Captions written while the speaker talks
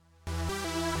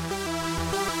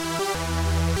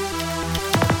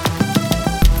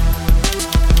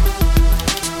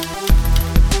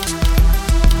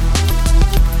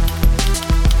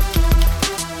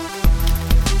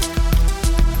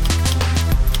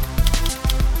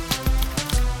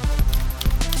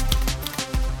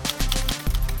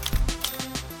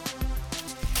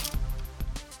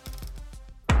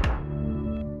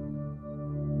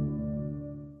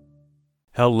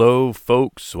Hello,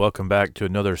 folks. Welcome back to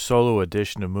another solo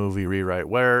edition of Movie Rewrite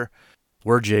Where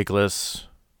we're Jakeless,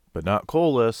 but not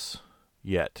Coleless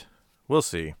yet. We'll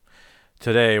see.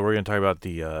 Today, we're going to talk about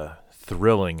the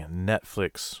thrilling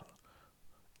Netflix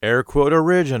air quote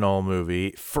original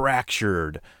movie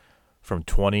Fractured from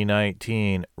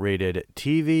 2019, rated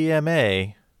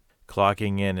TVMA,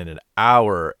 clocking in at an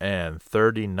hour and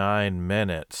 39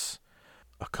 minutes.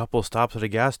 A couple stops at a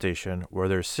gas station where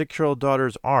their 6-year-old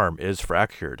daughter's arm is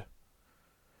fractured.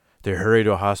 They hurry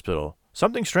to a hospital.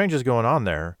 Something strange is going on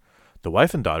there. The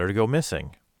wife and daughter go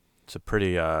missing. It's a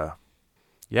pretty,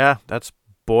 that's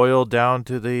boiled down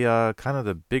to the kind of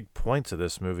the big points of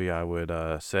this movie, I would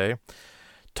say.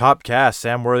 Top cast,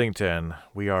 Sam Worthington.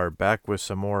 We are back with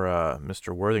some more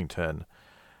Mr. Worthington.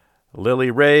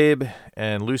 Lily Rabe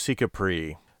and Lucy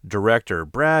Capri. Director,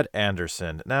 Brad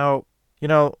Anderson. Now,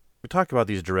 we talk about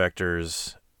these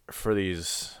directors for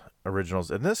these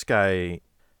originals, and this guy,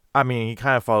 he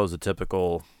kind of follows the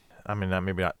typical, maybe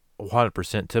not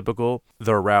 100% typical,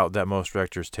 the route that most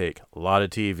directors take. A lot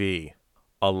of TV.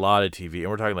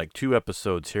 And we're talking like 2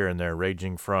 episodes here and there,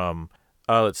 ranging from,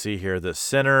 The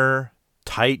Sinner,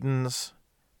 Titans,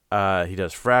 he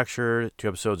does Fracture, 2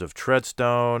 episodes of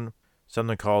Treadstone,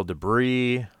 something called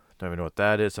Debris, don't even know what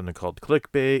that is, something called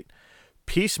Clickbait,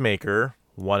 Peacemaker,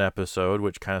 1 episode,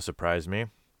 which kind of surprised me.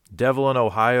 Devil in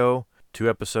Ohio, 2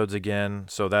 episodes again.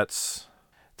 So that's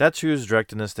who's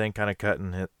directing this thing, kind of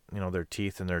cutting their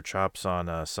teeth and their chops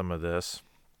on some of this.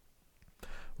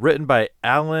 Written by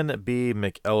Alan B.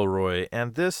 McElroy,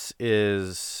 and this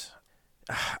is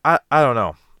I don't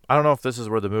know. I don't know if this is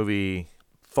where the movie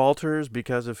falters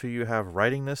because of who you have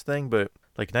writing this thing, but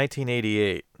like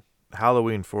 1988,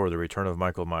 Halloween 4: The Return of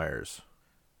Michael Myers,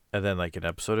 and then like an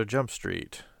episode of Jump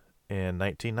Street in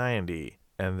 1990,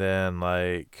 and then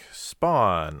like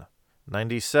Spawn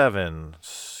 97,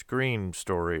 Screen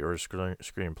Story or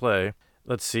Screenplay.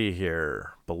 Let's see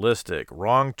here. Ballistic,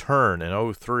 Wrong Turn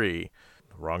in 03,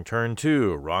 Wrong Turn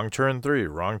 2, Wrong Turn 3,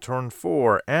 Wrong Turn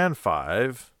 4 and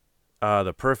 5,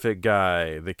 The Perfect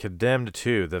Guy, The Condemned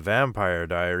 2, The Vampire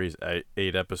Diaries,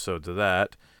 8 episodes of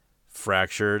that,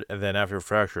 Fractured, and then after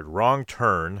Fractured, Wrong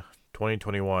Turn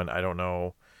 2021. I don't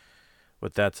know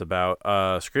what that's about.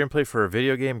 Screenplay for a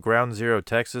video game, Ground Zero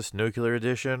Texas Nuclear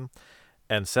Edition,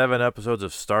 and 7 episodes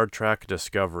of Star Trek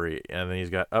Discovery. And then he's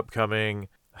got upcoming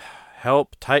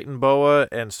Help, Titan Boa,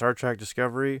 and Star Trek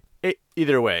Discovery.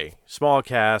 Either way, small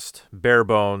cast, bare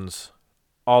bones,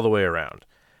 all the way around.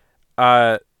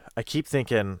 I keep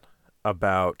thinking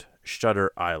about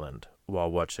Shutter Island while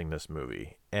watching this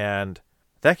movie, and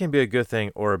that can be a good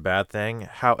thing or a bad thing,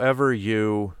 however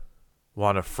you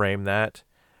want to frame that.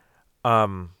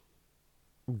 Going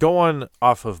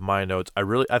off of my notes,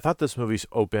 I thought this movie's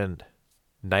opened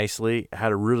nicely. It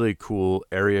had a really cool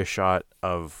area shot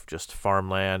of just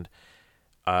farmland.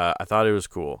 I thought it was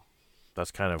cool.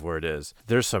 That's kind of where it is.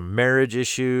 There's some marriage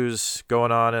issues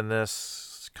going on in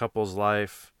this couple's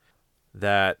life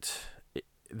that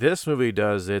this movie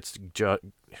does its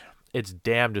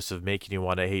damnedest of making you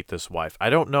want to hate this wife.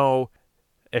 I don't know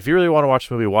if you really want to watch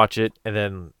the movie, watch it, and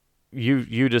then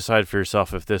you decide for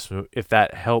yourself if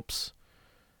that helps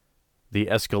the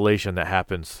escalation that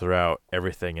happens throughout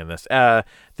everything in this. Then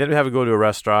we have to go to a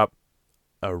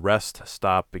rest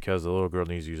stop because the little girl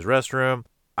needs to use the restroom.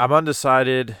 I'm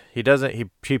undecided. He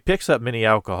picks up mini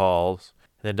alcohols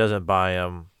and then doesn't buy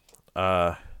them.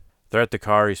 They're at the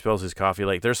car. He spills his coffee.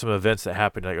 Like, there's some events that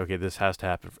happen. Like, okay, this has to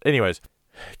happen. Anyways,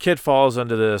 kid falls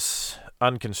into this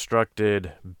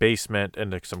unconstructed basement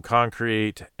into some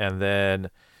concrete, and then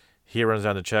he runs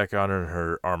down to check on her, and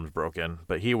her arm's broken.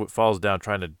 But he falls down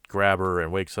trying to grab her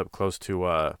and wakes up close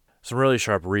to some really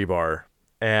sharp rebar.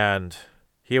 And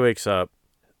he wakes up.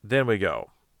 Then we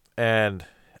go. And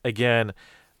again,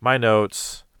 my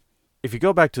notes, if you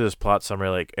go back to this plot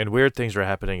summary, and weird things are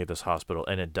happening at this hospital,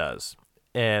 and it does.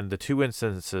 And the 2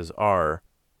 instances are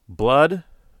blood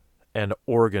and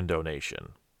organ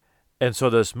donation. And so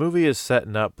this movie is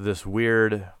setting up this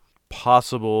weird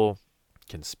possible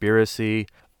conspiracy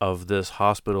of this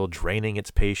hospital draining its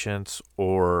patients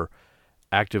or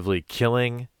actively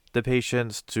killing the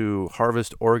patients to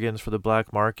harvest organs for the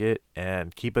black market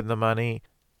and keeping the money.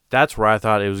 That's where I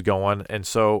thought it was going. And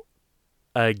so,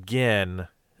 again,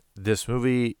 this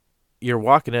movie, you're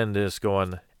walking into this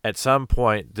going, at some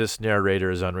point, this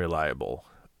narrator is unreliable.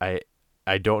 I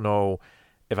don't know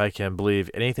if I can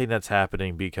believe anything that's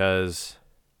happening because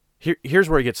here's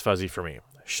where it gets fuzzy for me.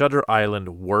 Shutter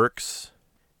Island works,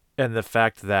 and the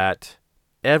fact that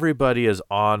everybody is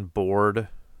on board,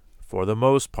 for the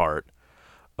most part,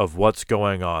 of what's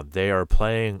going on. They are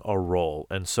playing a role.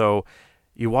 And so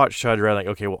you watch Shutter and like,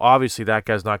 okay, well, obviously that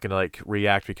guy's not going to like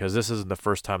react because this isn't the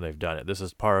first time they've done it. This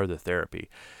is part of the therapy.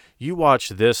 You watch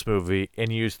this movie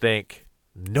and you think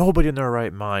nobody in their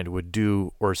right mind would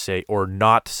do or say or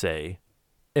not say,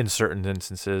 in certain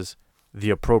instances, the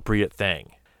appropriate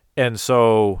thing. And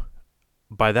so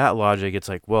by that logic, it's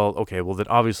like, well, okay, well then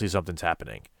obviously something's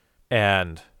happening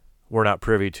and we're not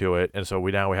privy to it. And so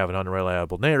we have an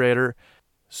unreliable narrator.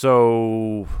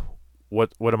 So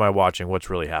what am I watching? What's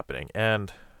really happening?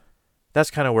 And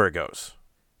that's kind of where it goes.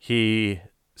 He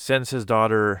sends his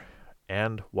daughter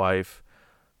and wife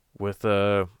with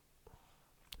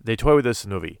they toy with this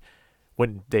movie.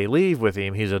 When they leave with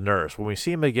him, he's a nurse. When we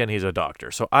see him again, he's a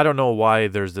doctor. So I don't know why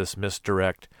there's this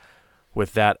misdirect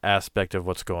with that aspect of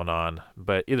what's going on.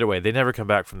 But either way, they never come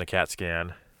back from the CAT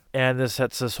scan. And this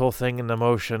sets this whole thing in the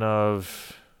motion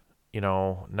of,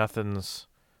 nothing's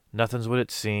what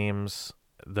it seems.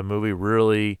 The movie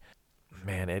really,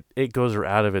 man, it goes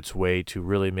out of its way to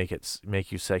really make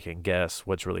you second guess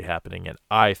what's really happening. And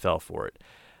I fell for it.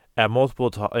 At multiple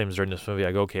times during this movie,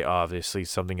 I go, okay, obviously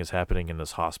something is happening in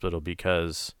this hospital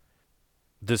because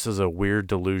this is a weird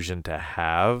delusion to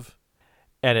have.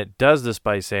 And it does this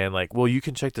by saying, like, well, you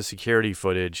can check the security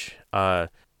footage. I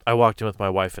walked in with my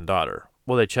wife and daughter.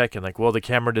 Well, they check in, like, well, the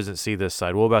camera doesn't see this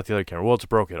side. What about the other camera? Well, it's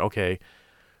broken. Okay,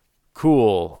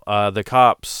 cool. The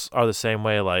cops are the same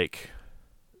way, like,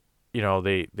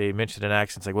 they mentioned an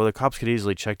accident. It's like, well, the cops could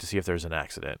easily check to see if there's an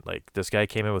accident. Like, this guy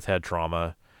came in with head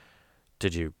trauma.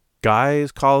 Did you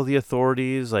guys call the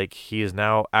authorities? Like, he is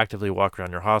now actively walking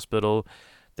around your hospital.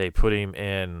 They put him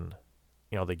in,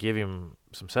 they give him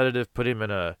some sedative, put him in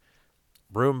a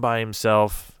room by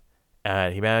himself,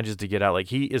 and he manages to get out. Like,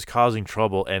 he is causing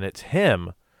trouble, and it's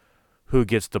him who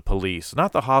gets the police,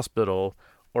 not the hospital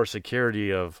or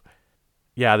security of,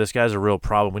 yeah, this guy's a real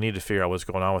problem. We need to figure out what's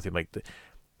going on with him. Like,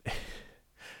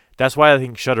 that's why I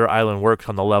think Shutter Island works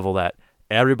on the level that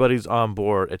everybody's on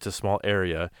board. It's a small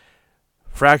area.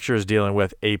 Fracture is dealing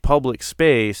with a public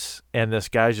space, and this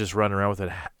guy's just running around with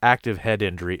an active head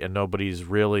injury, and nobody's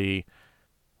really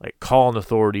like calling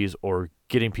authorities or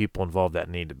getting people involved that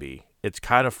need to be. It's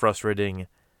kind of frustrating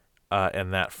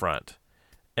in that front.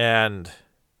 And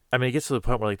I mean, it gets to the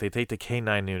point where like they take the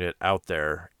K9 unit out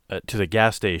there to the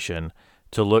gas station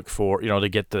to look for, to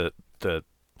get the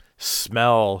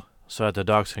smell so that the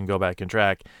dogs can go back and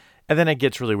track. And then it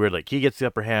gets really weird. Like, he gets the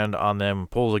upper hand on them,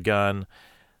 pulls a gun,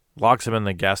 locks him in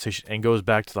the gas station, and goes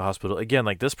back to the hospital. Again,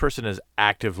 like, this person is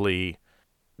actively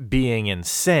being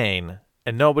insane,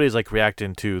 and nobody's like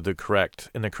reacting to in the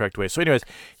correct way. So anyways,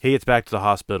 he gets back to the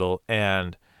hospital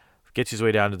and gets his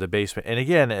way down to the basement. And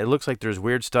again, it looks like there's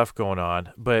weird stuff going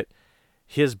on, but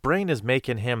his brain is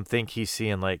making him think he's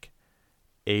seeing like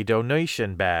a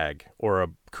donation bag or a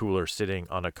cooler sitting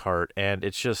on a cart, and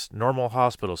it's just normal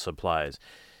hospital supplies.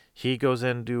 He goes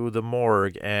into the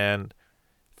morgue and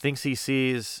thinks he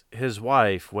sees his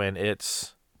wife when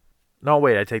it's... No,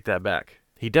 wait, I take that back.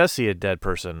 He does see a dead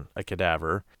person, a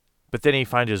cadaver, but then he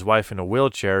finds his wife in a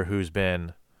wheelchair who's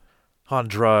been on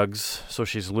drugs, so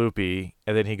she's loopy,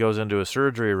 and then he goes into a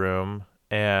surgery room,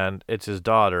 and it's his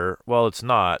daughter. Well, it's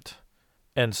not.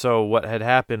 And so what had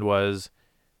happened was,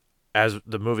 as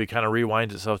the movie kind of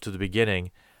rewinds itself to the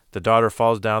beginning, the daughter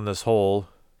falls down this hole,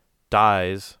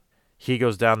 dies. He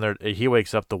goes down there, he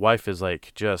wakes up, the wife is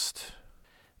like just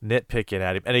nitpicking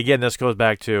at him. And again, this goes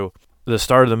back to the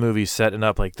start of the movie setting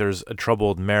up like there's a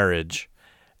troubled marriage,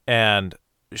 and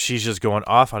she's just going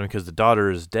off on him because the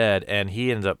daughter is dead, and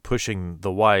he ends up pushing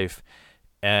the wife,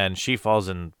 and she falls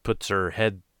and puts her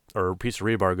head, or a piece of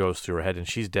rebar goes through her head, and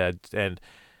she's dead. And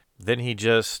then he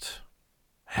just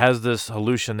has this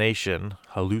hallucination,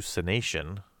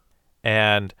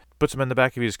 and puts him in the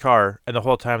back of his car, and the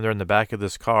whole time they're in the back of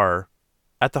this car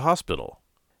at the hospital.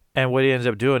 And what he ends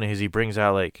up doing is he brings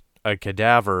out like a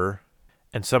cadaver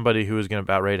and somebody who is going to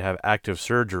about ready to have active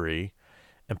surgery,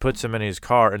 and puts him in his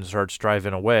car and starts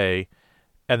driving away.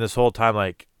 And this whole time,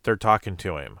 like, they're talking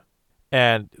to him.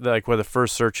 And like one of the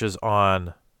first searches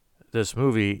on this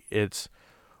movie, it's,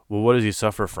 well, what does he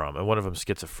suffer from? And one of them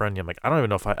schizophrenia. I'm like, I don't even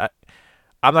know if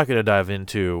I'm not going to dive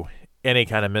into any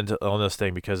kind of mental illness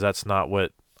thing because that's not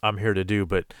what I'm here to do.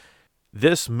 But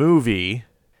this movie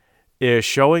is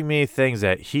showing me things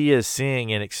that he is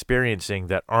seeing and experiencing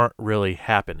that aren't really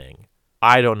happening.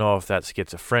 I don't know if that's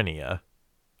schizophrenia.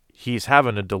 He's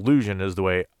having a delusion is the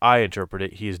way I interpret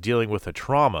it. He's dealing with a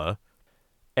trauma,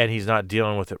 and he's not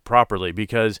dealing with it properly,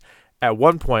 because at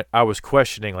one point I was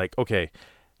questioning, like, okay,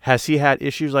 has he had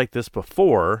issues like this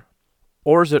before,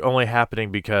 or is it only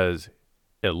happening because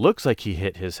it looks like he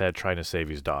hit his head trying to save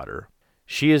his daughter?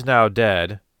 She is now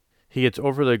dead. He gets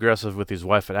overly aggressive with his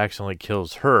wife and accidentally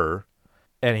kills her.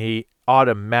 and he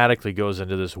automatically goes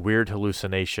into this weird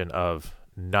hallucination of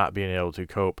not being able to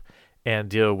cope and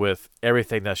deal with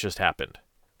everything that's just happened.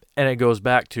 And it goes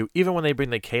back to, even when they bring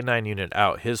the K9 unit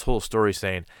out, his whole story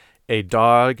saying, a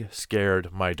dog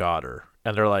scared my daughter.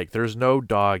 And they're like, there's no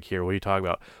dog here. What are you talking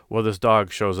about? Well, this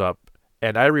dog shows up.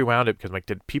 And I rewound it because I'm like,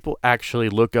 did people actually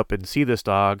look up and see this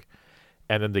dog?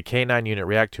 And then the K9 unit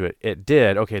react to it. It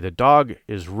did. Okay, the dog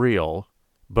is real,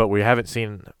 but we haven't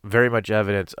seen very much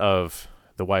evidence of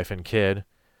the wife and kid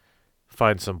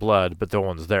find some blood, but no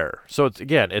one's there. So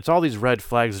it's all these red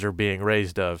flags that are being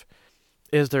raised of,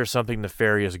 is there something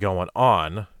nefarious going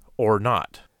on or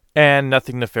not? And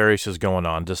nothing nefarious is going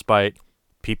on, despite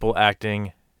people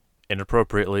acting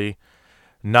inappropriately,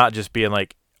 not just being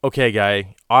like, okay,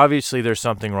 guy, obviously there's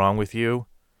something wrong with you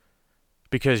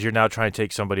because you're now trying to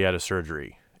take somebody out of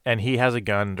surgery. And he has a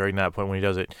gun during that point when he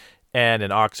does it, and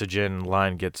an oxygen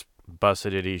line gets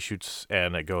busted, he shoots,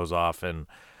 and it goes off and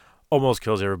almost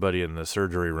kills everybody in the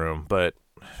surgery room. But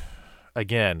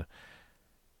again,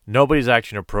 nobody's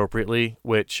acting appropriately,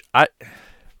 which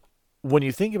when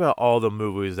you think about all the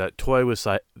movies that toy with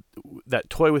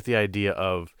the idea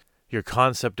of your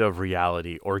concept of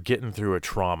reality or getting through a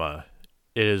trauma,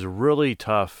 it is really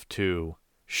tough to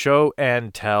show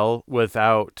and tell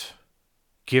without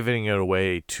giving it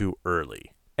away too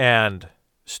early. And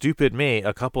stupid me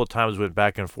a couple of times went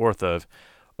back and forth of,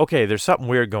 okay, there's something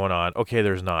weird going on. Okay,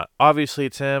 there's not. Obviously,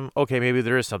 it's him. Okay, maybe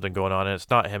there is something going on, and it's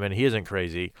not him, and he isn't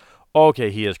crazy.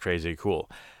 Okay, he is crazy. Cool.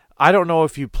 I don't know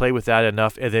if you play with that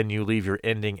enough, and then you leave your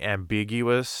ending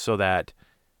ambiguous so that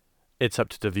it's up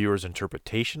to the viewer's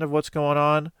interpretation of what's going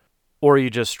on, or you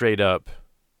just straight up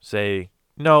say,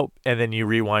 nope, and then you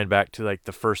rewind back to like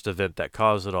the first event that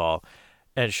caused it all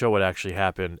and show what actually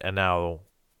happened, and now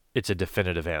it's a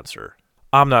definitive answer.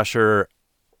 I'm not sure,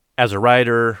 as a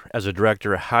writer, as a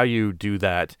director, how you do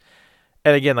that.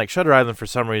 And again, like Shutter Island for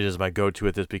some reason is my go-to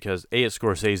with this because A, it's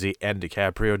Scorsese and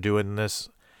DiCaprio doing this.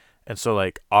 And so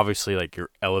like obviously like you're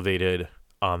elevated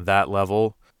on that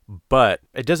level. But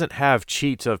it doesn't have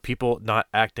cheats of people not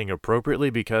acting appropriately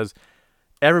because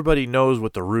everybody knows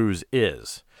what the ruse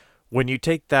is. When you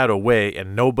take that away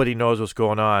and nobody knows what's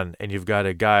going on and you've got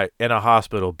a guy in a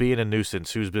hospital being a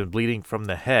nuisance who's been bleeding from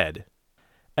the head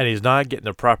and he's not getting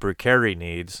the proper care he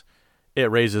needs,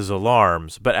 it raises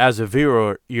alarms. But as a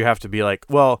viewer, you have to be like,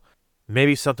 well,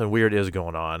 maybe something weird is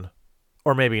going on,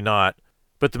 or maybe not.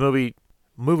 But the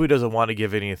movie doesn't want to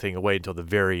give anything away until the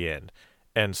very end.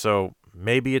 And so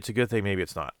maybe it's a good thing, maybe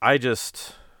it's not. I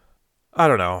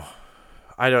don't know.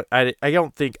 I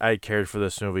don't think I cared for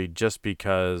this movie just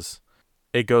because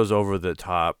it goes over the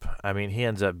top. I mean, he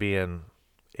ends up being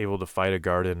able to fight a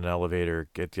guard in an elevator,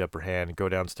 get the upper hand, go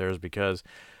downstairs because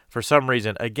for some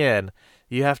reason, again,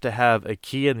 you have to have a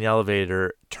key in the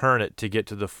elevator, turn it to get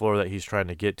to the floor that he's trying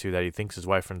to get to that he thinks his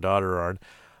wife and daughter are on.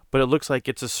 But it looks like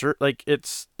it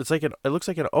looks like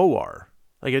an OR.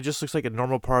 Like it just looks like a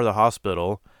normal part of the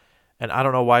hospital. And I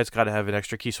don't know why it's got to have an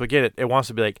extra key. So again, it wants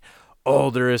to be like, oh,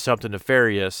 there is something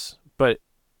nefarious, but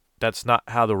that's not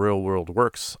how the real world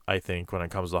works, I think, when it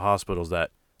comes to hospitals.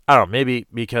 That, I don't know, maybe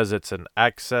because it's an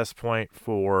access point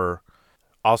for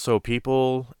also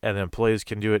people and the employees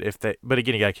can do it but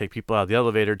again, you got to kick people out of the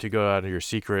elevator to go out of your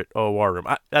secret OR room.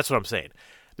 That's what I'm saying.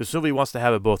 This movie wants to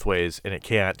have it both ways, and it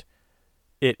can't.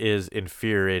 It is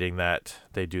infuriating that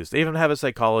they do this. They even have a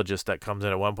psychologist that comes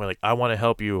in at one point, like, I want to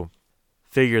help you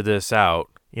figure this out.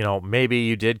 You know, maybe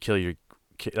you did kill your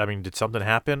kid. I mean, did something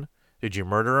happen? Did you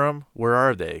murder them? Where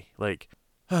are they? Like,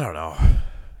 I don't know.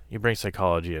 You bring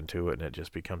psychology into it, and it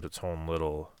just becomes its own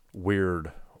little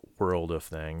weird world of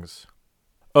things.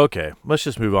 Okay, let's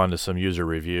just move on to some user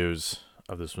reviews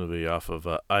of this movie off of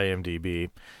IMDb.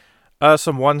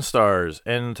 Some 1 stars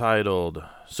entitled,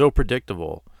 So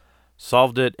Predictable.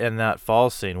 Solved it in that fall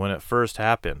scene when it first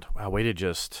happened. Wow, way to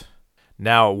just...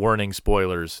 Now, warning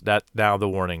spoilers. Now the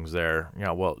warning's there.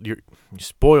 Yeah, well, you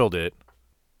spoiled it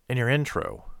in your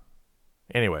intro.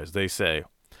 Anyways, they say,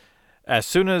 as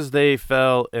soon as they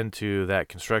fell into that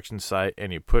construction site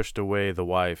and he pushed away the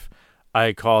wife,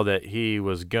 I called that he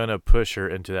was gonna push her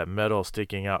into that metal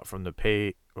sticking out from the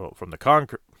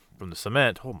concrete, from the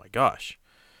cement. Oh my gosh.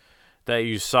 That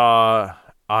you saw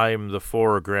I'm the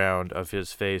foreground of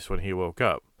his face when he woke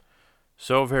up.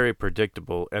 So very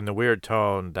predictable, and the weird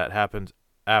tone that happened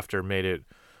after made it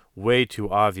way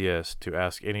too obvious to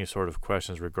ask any sort of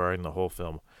questions regarding the whole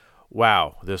film.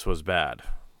 Wow, this was bad.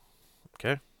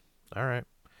 Okay, all right.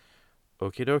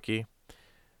 Okie dokie.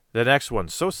 The next one,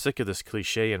 so sick of this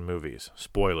cliche in movies.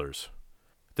 Spoilers.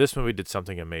 This movie did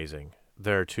something amazing.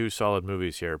 There are 2 solid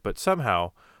movies here, but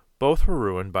somehow both were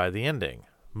ruined by the ending.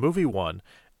 Movie 1,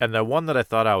 and the one that I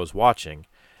thought I was watching,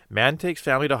 Man takes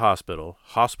family to hospital.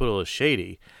 Hospital is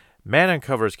shady. Man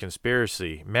uncovers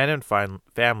conspiracy. Man and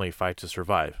family fight to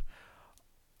survive.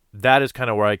 That is kind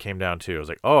of where I came down to. I was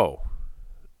like, oh,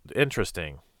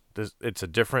 interesting. It's a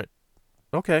different...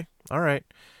 Okay, all right.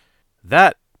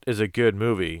 That is a good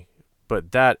movie,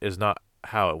 but that is not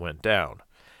how it went down.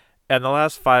 And the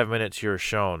last 5 minutes you're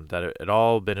shown that it had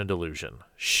all been a delusion.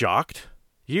 Shocked?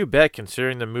 You bet,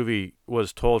 considering the movie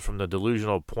was told from the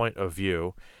delusional point of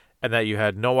view and that you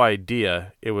had no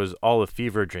idea it was all a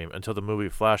fever dream until the movie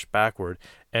flashed backward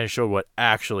and showed what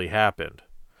actually happened.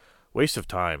 Waste of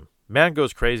time. Man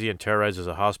goes crazy and terrorizes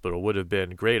a hospital would have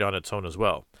been great on its own as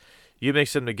well. You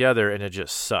mix them together and it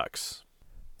just sucks.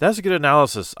 That's a good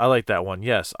analysis. I like that one.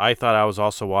 Yes, I thought I was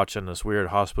also watching this weird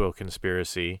hospital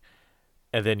conspiracy,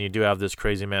 and then you do have this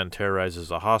crazy man terrorizes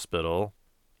a hospital.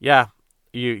 Yeah,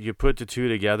 you put the two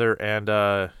together, and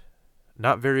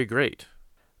not very great.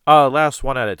 Last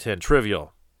 1 out of 10.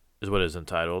 Trivial is what it's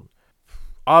entitled.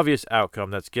 Obvious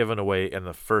outcome that's given away in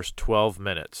the first 12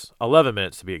 minutes. 11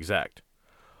 minutes to be exact.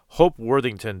 Hope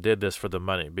Worthington did this for the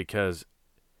money because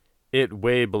it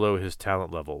way below his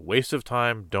talent level. Waste of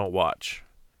time, don't watch.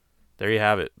 There you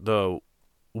have it. The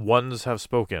ones have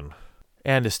spoken.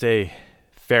 And to stay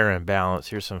fair and balanced,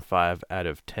 here's some 5 out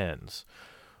of 10s.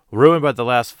 Ruined by the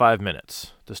last 5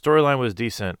 minutes. The storyline was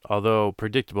decent, although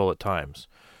predictable at times.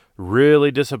 Really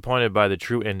disappointed by the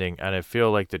true ending, and I feel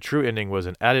like the true ending was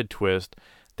an added twist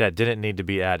that didn't need to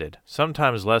be added.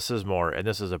 Sometimes less is more, and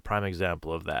this is a prime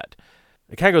example of that.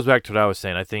 It kind of goes back to what I was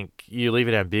saying. I think you leave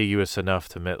it ambiguous enough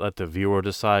to let the viewer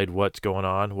decide what's going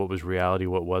on, what was reality,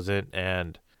 what wasn't,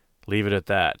 and leave it at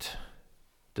that.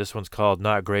 This one's called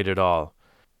Not Great at All.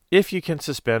 If you can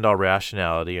suspend all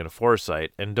rationality and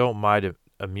foresight and don't mind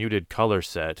a muted color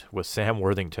set with Sam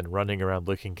Worthington running around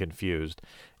looking confused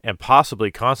and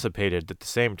possibly constipated at the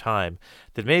same time,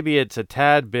 then maybe it's a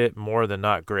tad bit more than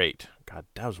not great. God,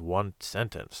 that was one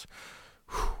sentence.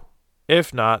 Whew.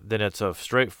 If not, then it's a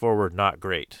straightforward not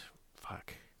great.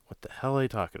 Fuck. What the hell are they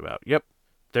talking about? Yep.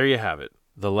 There you have it.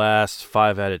 The last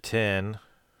 5 out of 10,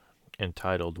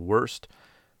 entitled Worst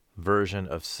Version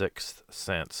of Sixth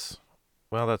Sense.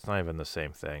 Well, that's not even the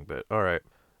same thing, but alright.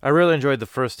 I really enjoyed the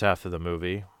first half of the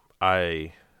movie.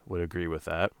 I would agree with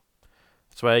that.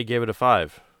 That's why I gave it a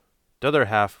 5. The other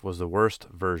half was the worst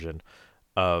version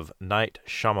of Night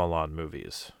Shyamalan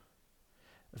movies.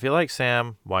 If you like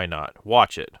Sam, why not?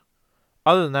 Watch it.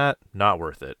 Other than that, not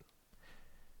worth it.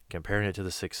 Comparing it to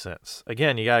The Sixth Sense.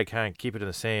 Again, you gotta kind of keep it in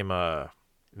the same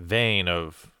vein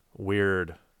of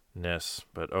weirdness,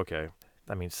 but okay.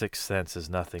 I mean, Sixth Sense is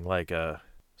nothing like a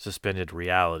suspended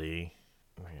reality.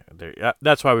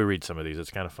 That's why we read some of these.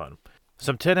 It's kind of fun.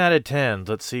 Some 10 out of 10.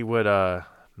 Let's see what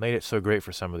made it so great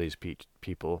for some of these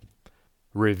people.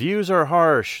 Reviews are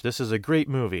harsh. This is a great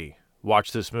movie.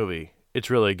 Watch this movie. It's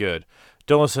really good.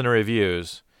 Don't listen to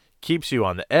reviews. Keeps you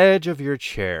on the edge of your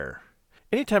chair.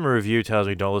 Anytime a review tells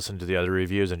me don't listen to the other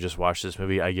reviews and just watch this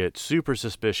movie, I get super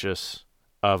suspicious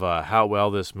of how well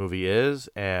this movie is,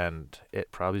 and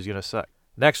it probably is going to suck.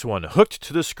 Next one, Hooked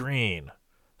to the Screen.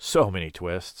 So many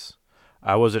twists.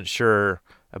 I wasn't sure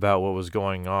about what was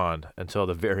going on until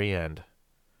the very end.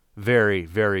 Very,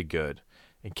 very good.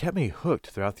 And kept me hooked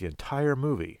throughout the entire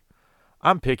movie.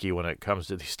 I'm picky when it comes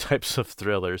to these types of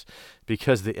thrillers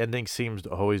because the ending seems to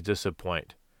always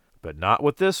disappoint. But not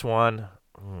with this one.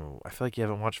 I feel like you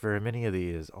haven't watched very many of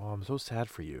these. Oh, I'm so sad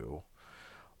for you.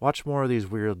 Watch more of these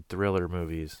weird thriller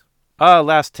movies.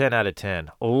 Last 10 out of 10.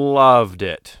 Loved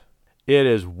it. It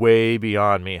is way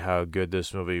beyond me how good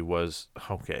this movie was.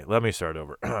 Okay, let me start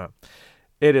over.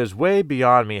 It is way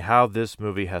beyond me how this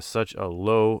movie has such a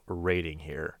low rating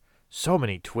here. So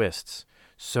many twists.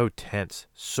 So tense.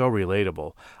 So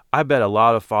relatable. I bet a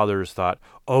lot of fathers thought,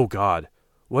 oh God,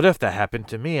 what if that happened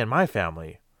to me and my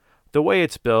family? The way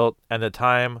it's built and the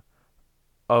time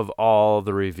of all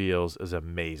the reveals is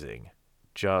amazing.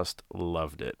 Just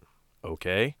loved it.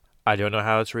 Okay? I don't know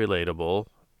how it's relatable,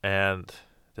 and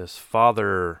this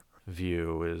father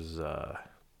view is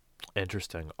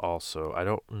interesting also. I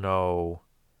don't know.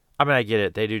 I mean, I get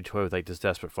it. They do toy with like this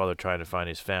desperate father trying to find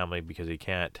his family because he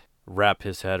can't wrap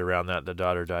his head around that the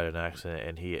daughter died in an accident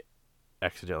and he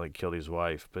accidentally killed his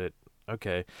wife, but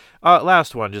okay.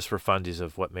 Last one, just for funsies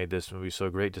of what made this movie so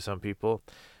great to some people.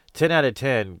 10 out of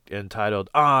 10, entitled,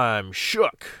 I'm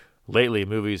Shook. Lately,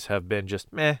 movies have been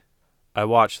just meh. I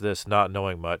watched this not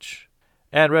knowing much,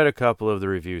 and read a couple of the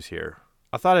reviews here.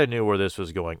 I thought I knew where this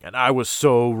was going, and I was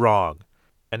so wrong.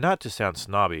 And not to sound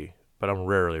snobby, but I'm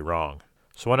rarely wrong.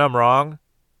 So when I'm wrong,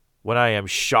 when I am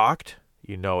shocked,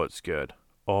 you know it's good.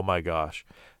 Oh my gosh.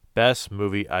 Best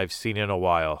movie I've seen in a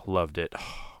while. Loved it.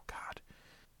 Oh, God.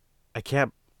 I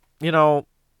can't You know,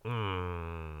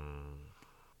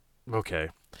 okay.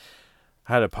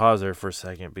 I had to pause there for a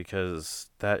second because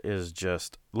that is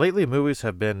just... Lately, movies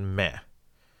have been meh.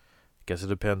 Guess it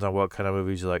depends on what kind of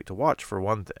movies you like to watch, for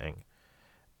one thing.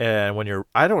 And when you're...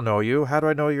 I don't know you. How do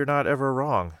I know you're not ever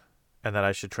wrong? And that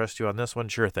I should trust you on this one?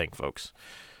 Sure thing, folks.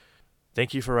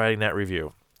 Thank you for writing that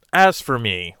review. As for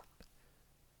me,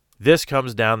 this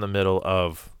comes down the middle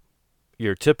of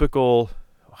your typical...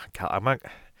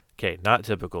 Okay, not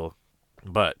typical,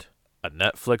 but a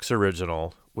Netflix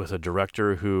original with a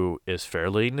director who is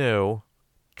fairly new,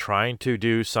 trying to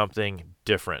do something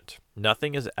different.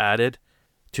 Nothing is added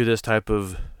to this type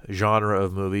of genre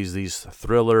of movies. These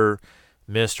thriller,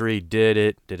 mystery, did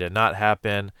it not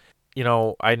happen? You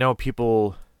know, I know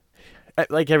people,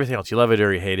 like everything else, you love it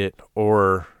or you hate it,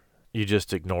 or you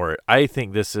just ignore it. I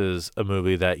think this is a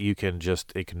movie that you can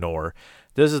just ignore.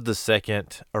 This is the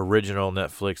second original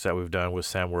Netflix that we've done with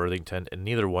Sam Worthington, and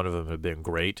neither one of them have been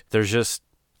great. There's just,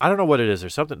 I don't know what it is.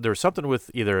 There's something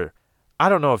with either, I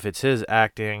don't know if it's his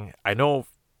acting. I know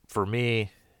for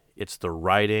me, it's the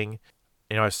writing.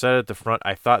 You know, I said at the front,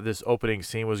 I thought this opening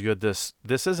scene was good. This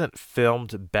isn't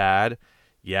filmed bad.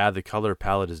 Yeah, the color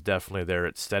palette is definitely there.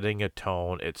 It's setting a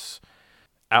tone. It's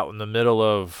out in the middle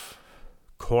of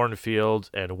cornfields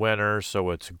and winter,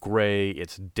 so it's gray,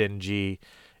 it's dingy,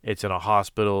 it's in a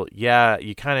hospital. Yeah,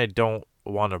 you kind of don't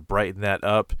want to brighten that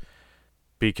up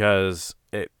because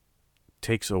it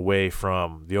takes away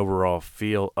from the overall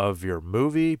feel of your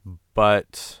movie.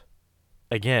 But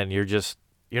again, you're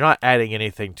not adding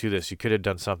anything to this. You could have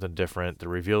done something different. The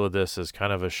reveal of this is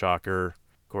kind of a shocker,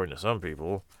 according to some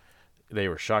people. They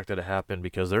were shocked that it happened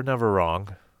because they're never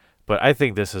wrong. But I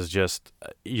think this is just,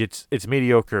 it's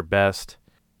mediocre at best.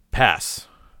 Pass.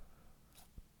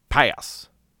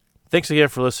 Thanks again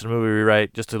for listening to Movie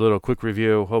Rewrite. Just a little quick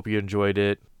review. Hope you enjoyed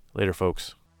it. Later,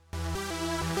 folks.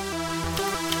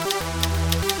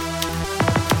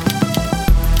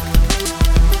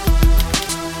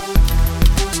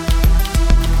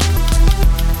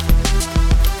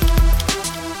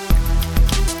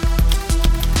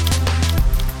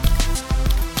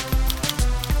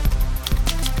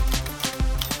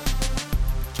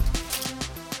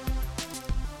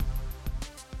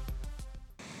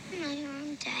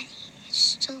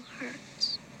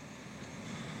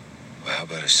 How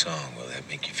about a song? Will that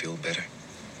make you feel better?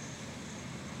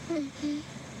 Mm-hmm.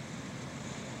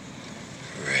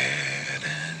 Red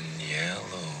and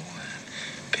yellow and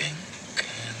pink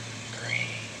and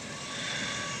green,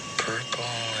 purple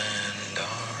and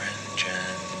orange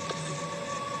and blue.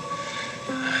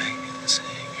 I can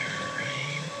sing